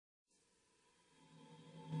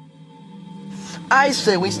I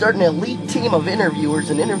say we start an elite team of interviewers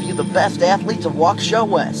and interview the best athletes of Waukesha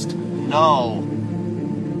West. No.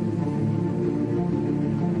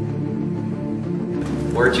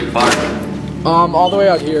 Where'd you park? All the way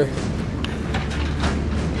out here.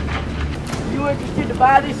 You interested to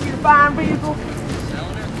buy this here fine vehicle?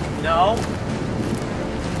 Selling it? No.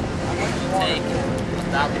 How much do you take?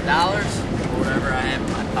 $1,000 or whatever I have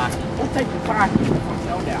in my pocket. We'll take your pocket,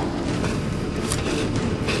 no doubt.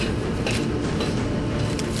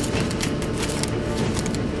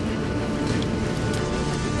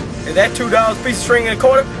 Is that $2 piece of string and a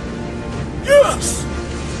quarter? Yes!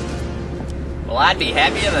 Well, I'd be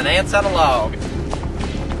happier than ants on a log.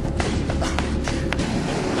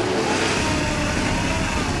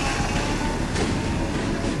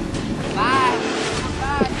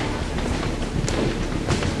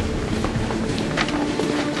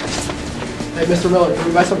 Hey, Mr. Miller, can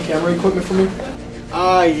you buy some camera equipment for me?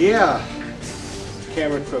 Yeah.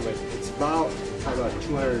 Camera equipment. It's about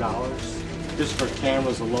 $200 just for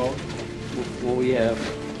cameras alone. Well, we have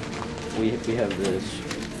this.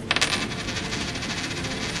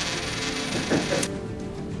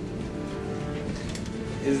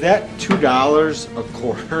 Is that $2 a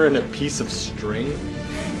quarter and a piece of string?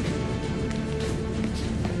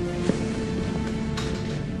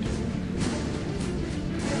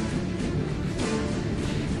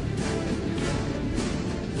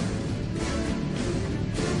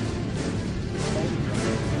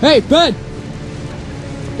 Hey, Ben!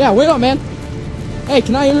 Yeah, wait up, man. Hey,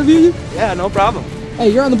 can I interview you? Yeah, no problem. Hey,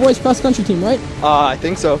 you're on the boys cross country team, right? I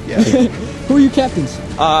think so, yeah. Who are your captains?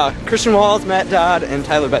 Christian Walls, Matt Dodd, and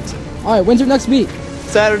Tyler Benson. All right, when's your next meet?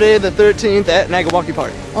 Saturday the 13th at Nagawaki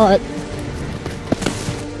Park. All right.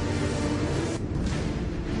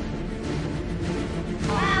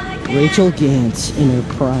 Rachel Gantz in her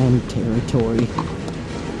prime territory.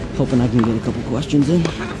 Hoping I can get a couple questions in.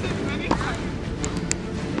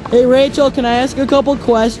 Hey Rachel, can I ask a couple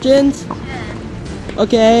questions? Sure.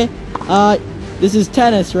 Okay. This is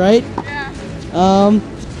tennis, right? Yeah.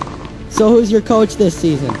 So who's your coach this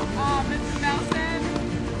season? Mr.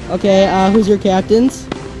 Nelson. Okay, who's your captains?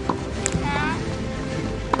 Pat,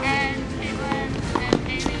 and Caitlin, and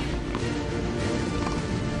Amy.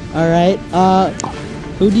 Alright,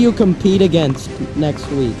 who do you compete against next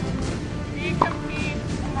week? We compete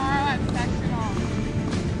tomorrow at sectional.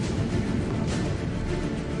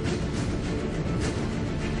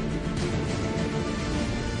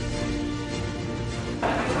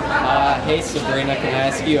 Hey Sabrina, can I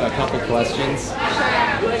ask you a couple questions?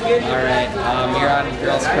 Alright, you're on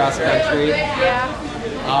girls cross country. Yeah.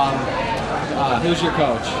 Who's your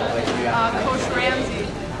coach? Coach Ramsey.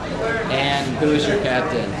 And who's your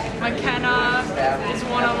captain? McKenna is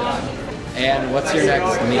one of them. And what's your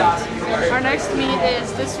next meet? Our next meet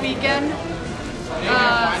is this weekend,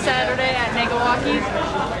 Saturday at Nagawaki.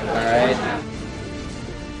 Alright.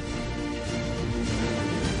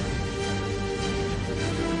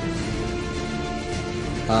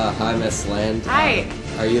 Hi Miss Land. Hi.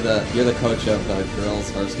 You're the coach of the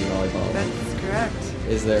girls varsity volleyball. That's correct.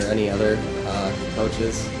 Is there any other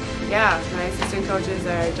coaches? Yeah, my assistant coaches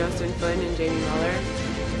are Justin Flynn and Jamie Muller.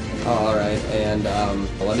 Oh, all right. And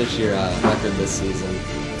what is your record this season?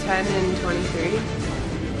 10 and 23.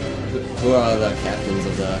 Who are the captains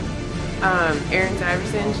of the? Erin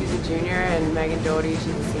Iverson, she's a junior, and Megan Doty,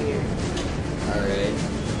 she's a senior. All right.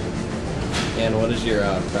 And what is your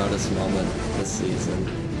proudest moment this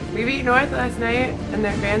season? We beat North last night, and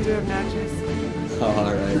their fans were obnoxious. Oh,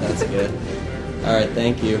 all right. That's good. All right.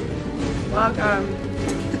 Thank you. Welcome.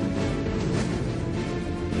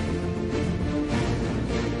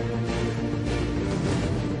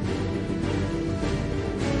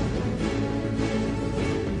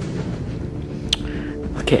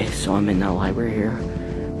 Okay, so I'm in the library here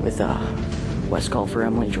with West Golfer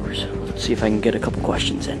Emily George. Let's see if I can get a couple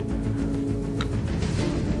questions in.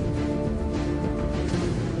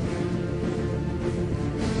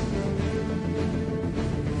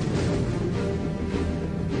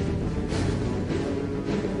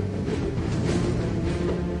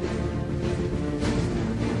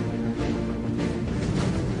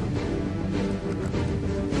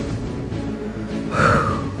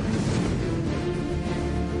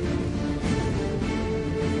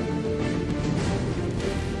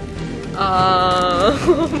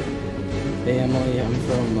 Hey Emily, I'm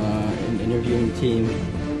from an interviewing team.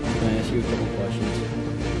 Can I ask you a couple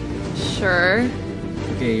questions? Sure.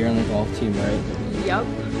 Okay, you're on the golf team, right? Yep.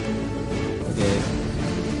 Okay.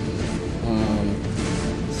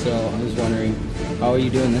 So I was wondering, how are you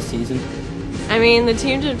doing this season? I mean, the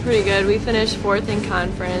team did pretty good. We finished 4th in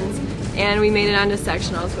conference, and we made it onto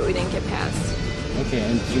sectionals, but we didn't get past. Okay,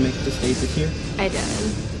 and did you make it to state this year? I did.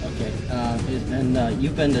 Okay, and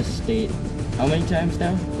you've been to state how many times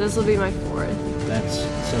now? This will be my 4th. That's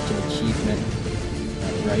such an achievement,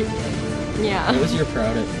 right? Yeah. What was your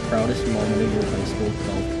proudest moment of your high school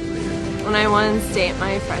golf career? When I won state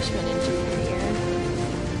my freshman and junior year.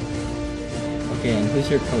 Okay, and who's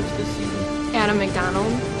your coach this season? Adam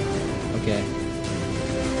McDonald. Okay.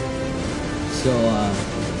 So,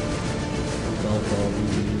 golf ball do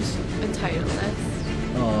you use? A Titleist.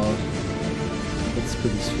 Oh, that's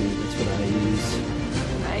pretty sweet. That's what I use.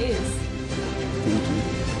 Nice. Thank you.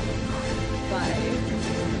 Bye.